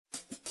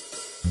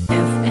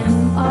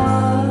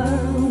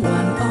FMR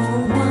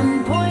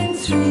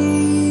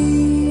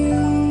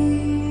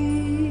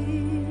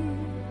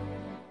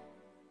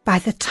 101.3. By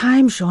the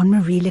time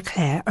Jean-Marie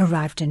Leclair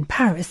arrived in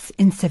Paris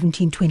in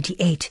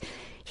 1728,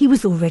 he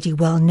was already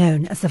well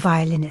known as a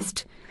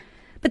violinist.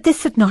 But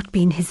this had not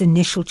been his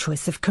initial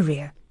choice of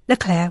career.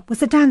 Leclair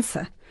was a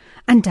dancer,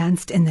 and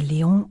danced in the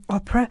Lyon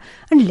Opera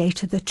and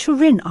later the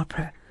Turin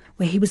Opera,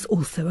 where he was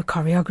also a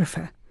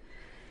choreographer.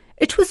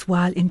 It was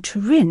while in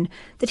Turin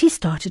that he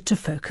started to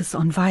focus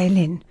on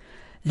violin,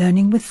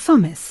 learning with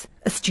Sommes,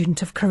 a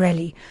student of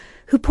Corelli,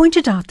 who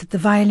pointed out that the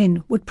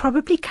violin would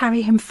probably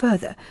carry him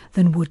further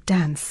than would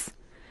dance.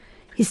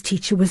 His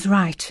teacher was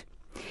right.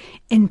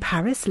 In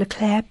Paris,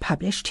 Leclair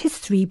published his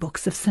 3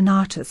 books of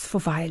sonatas for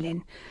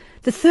violin,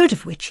 the third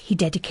of which he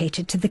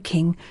dedicated to the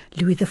king,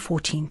 Louis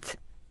XIV.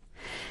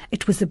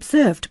 It was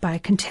observed by a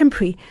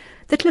contemporary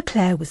that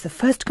Leclair was the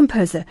first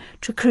composer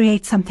to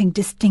create something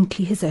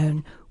distinctly his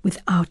own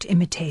without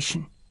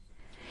imitation.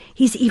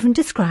 He's even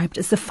described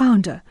as the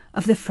founder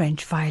of the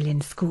French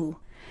violin school.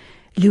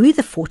 Louis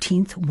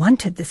XIV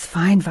wanted this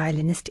fine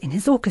violinist in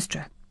his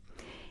orchestra.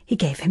 He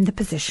gave him the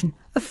position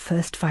of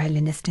first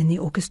violinist in the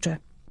orchestra.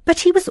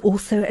 But he was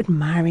also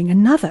admiring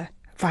another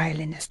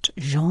violinist,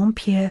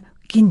 Jean-Pierre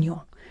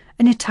Guignon,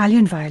 an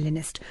Italian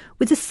violinist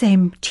with the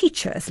same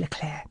teacher as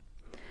Leclair.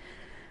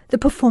 The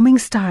performing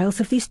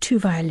styles of these 2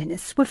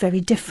 violinists were very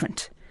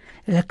different.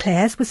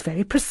 Leclair's was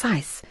very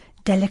precise,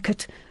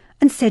 delicate,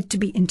 and said to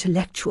be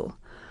intellectual,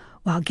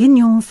 while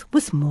Guignon's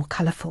was more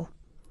colourful.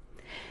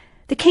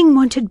 The king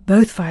wanted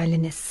both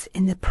violinists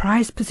in the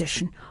prized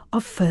position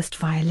of first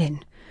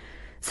violin,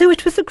 so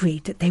it was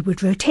agreed that they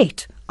would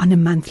rotate on a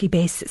monthly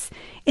basis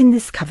in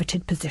this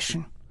coveted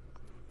position.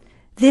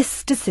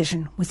 This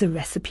decision was a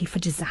recipe for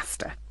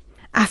disaster.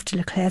 After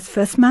Leclair's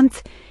first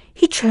month,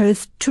 he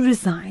chose to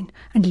resign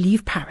and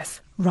leave Paris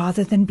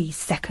rather than be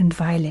second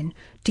violin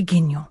to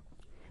Guignon.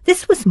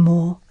 This was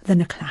more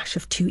than a clash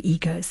of 2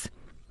 egos.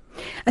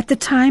 At the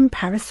time,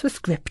 Paris was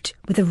gripped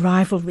with a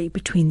rivalry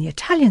between the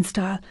Italian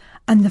style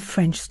and the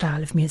French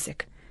style of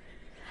music.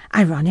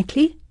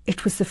 Ironically,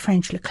 it was the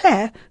French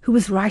Leclair who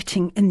was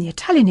writing in the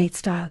Italianate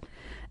style,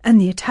 and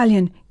the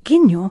Italian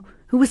Guignon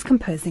who was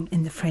composing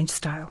in the French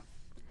style.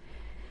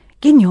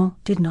 Guignon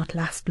did not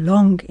last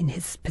long in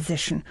his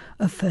position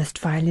of first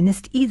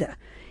violinist either.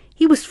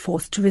 He was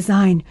forced to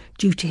resign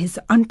due to his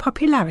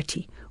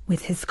unpopularity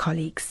with his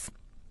colleagues.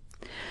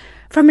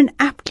 From an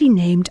aptly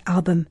named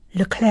album,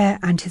 Leclair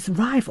and His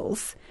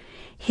Rivals,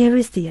 here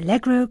is the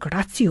Allegro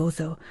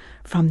Grazioso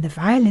from the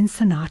Violin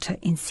Sonata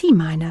in C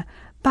minor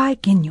by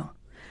Guignon,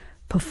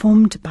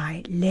 performed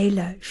by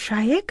Leila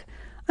Shayek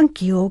and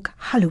Georg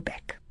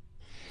Halubek.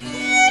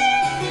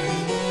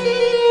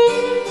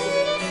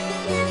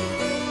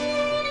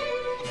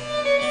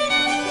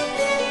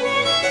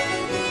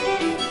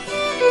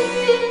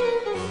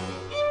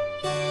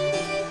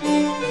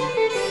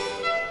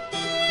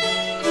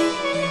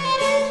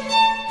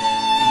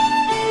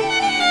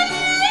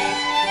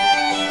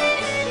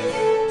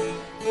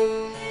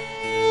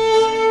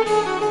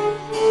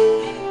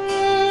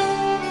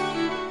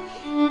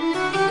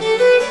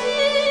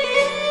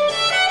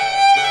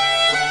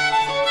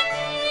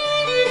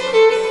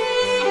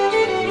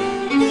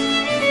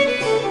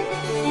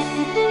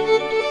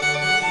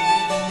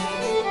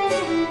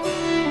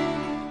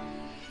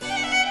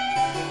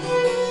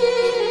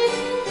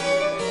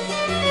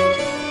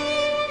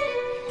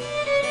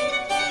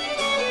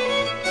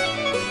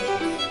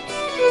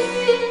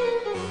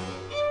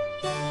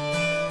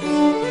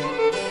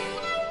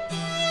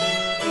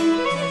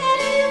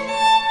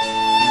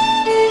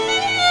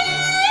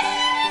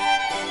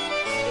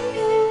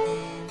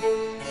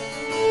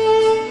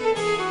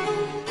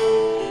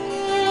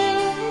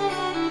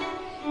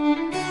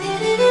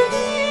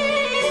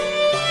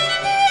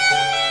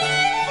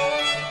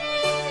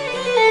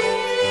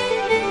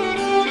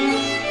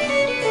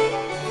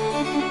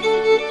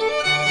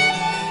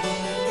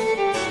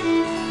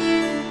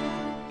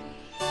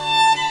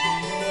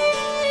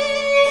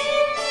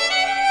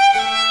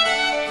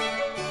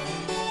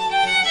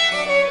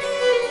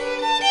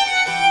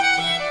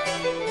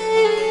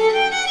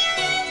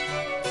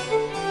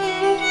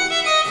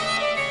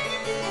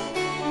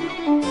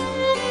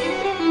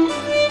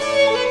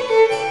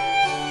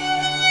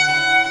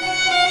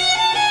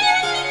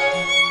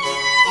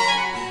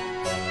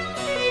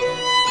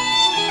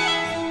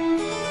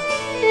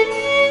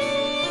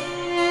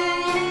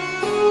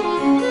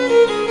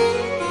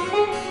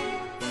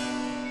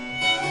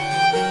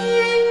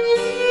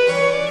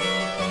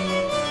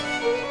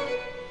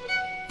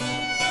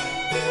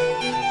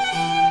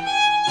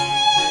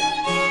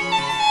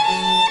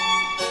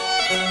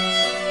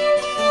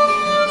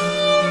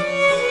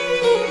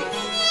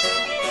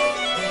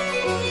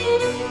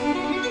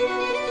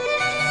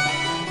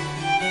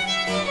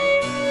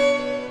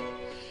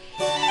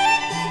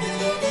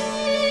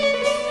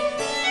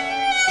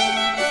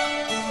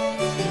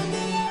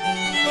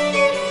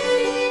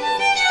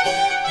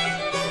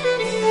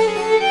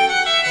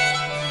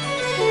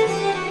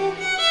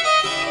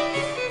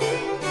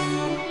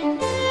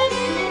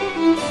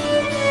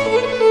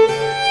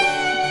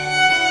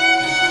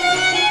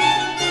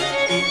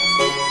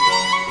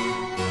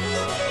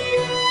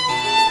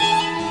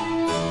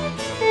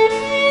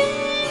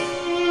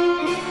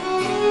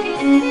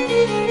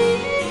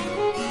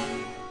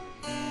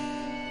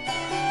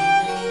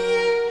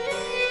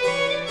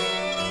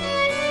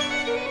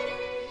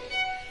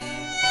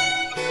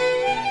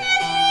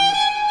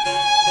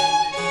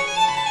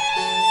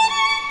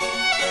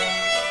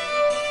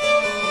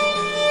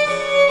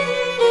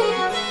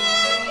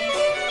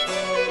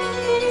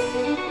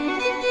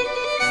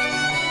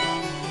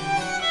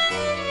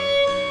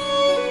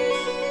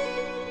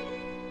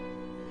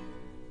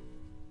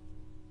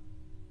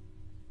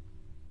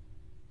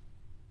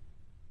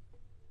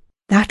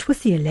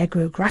 the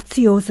Allegro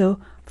Grazioso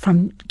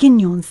from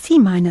Guignon's C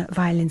minor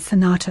violin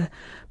sonata,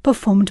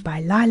 performed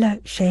by Lila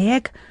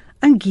Shayeg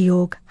and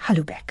Georg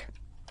Halubeck.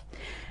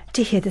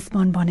 To hear this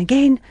bonbon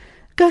again,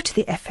 go to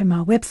the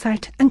FMR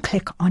website and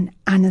click on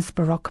Anna's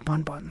Baroque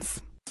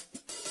Bonbons.